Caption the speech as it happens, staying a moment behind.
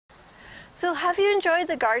So have you enjoyed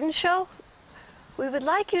the garden show? We would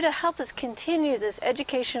like you to help us continue this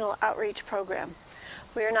educational outreach program.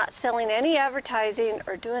 We are not selling any advertising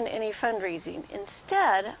or doing any fundraising.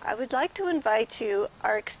 Instead, I would like to invite you,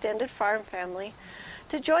 our extended farm family,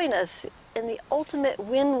 to join us in the ultimate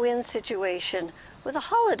win-win situation with a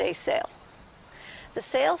holiday sale. The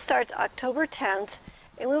sale starts October 10th,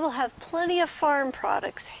 and we will have plenty of farm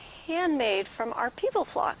products handmade from our people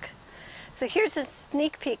flock. So here's a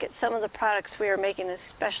sneak peek at some of the products we are making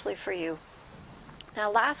especially for you. Now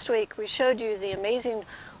last week we showed you the amazing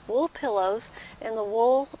wool pillows and the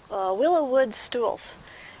wool willow wood stools,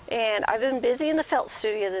 and I've been busy in the felt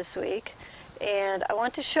studio this week, and I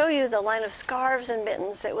want to show you the line of scarves and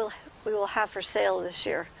mittens that we will have for sale this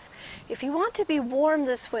year. If you want to be warm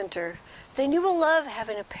this winter, then you will love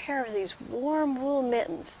having a pair of these warm wool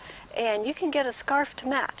mittens, and you can get a scarf to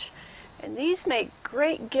match. And these make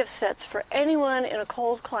great gift sets for anyone in a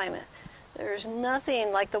cold climate. There's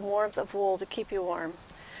nothing like the warmth of wool to keep you warm.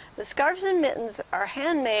 The scarves and mittens are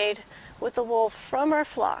handmade with the wool from our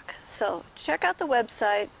flock. So check out the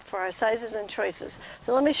website for our sizes and choices.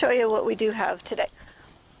 So let me show you what we do have today.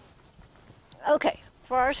 Okay,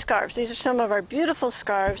 for our scarves, these are some of our beautiful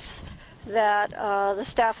scarves that the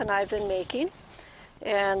staff and I have been making.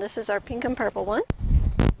 And this is our pink and purple one.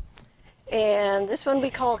 And this one we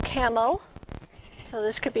call camo. So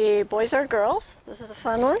this could be boys or girls. This is a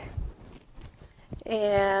fun one.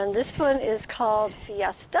 And this one is called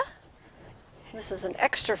Fiesta. This is an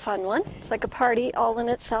extra fun one. It's like a party all in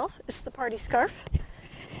itself. It's the party scarf.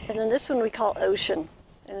 And then this one we call Ocean.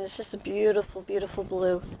 And it's just a beautiful, beautiful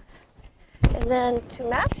blue. And then to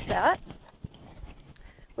match that,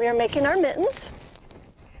 we are making our mittens.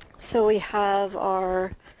 So we have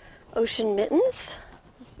our Ocean mittens.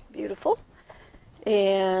 Beautiful.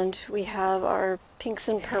 And we have our pinks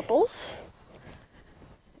and purples.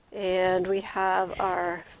 And we have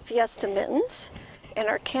our Fiesta mittens and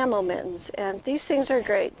our camo mittens. And these things are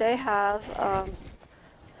great. They have a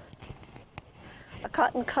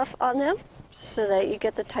cotton cuff on them so that you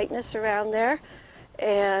get the tightness around there.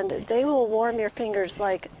 And they will warm your fingers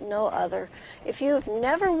like no other. If you've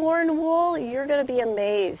never worn wool, you're going to be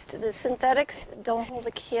amazed. The synthetics don't hold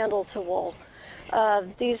a candle to wool.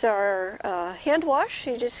 These are hand wash.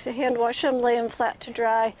 You just hand wash them, lay them flat to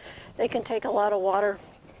dry. They can take a lot of water.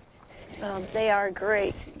 They are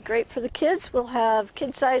great for the kids. We'll have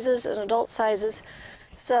kid sizes and adult sizes.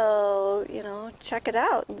 So, you know, check it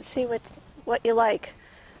out and see what you like.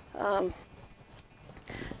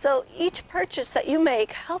 So each purchase that you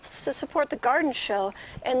make helps to support the garden show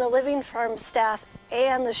and the Living Farm staff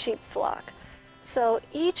and the sheep flock. So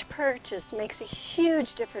each purchase makes a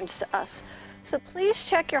huge difference to us. So please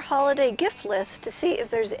check your holiday gift list to see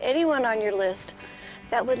if there's anyone on your list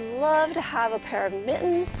that would love to have a pair of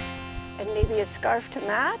mittens and maybe a scarf to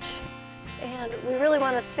match. And we really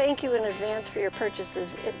want to thank you in advance for your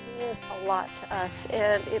purchases. It means a lot to us,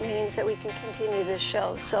 and it means that we can continue this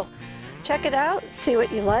show. So check it out, see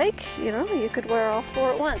what you like. You know, you could wear all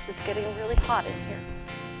four at once. It's getting really hot in here.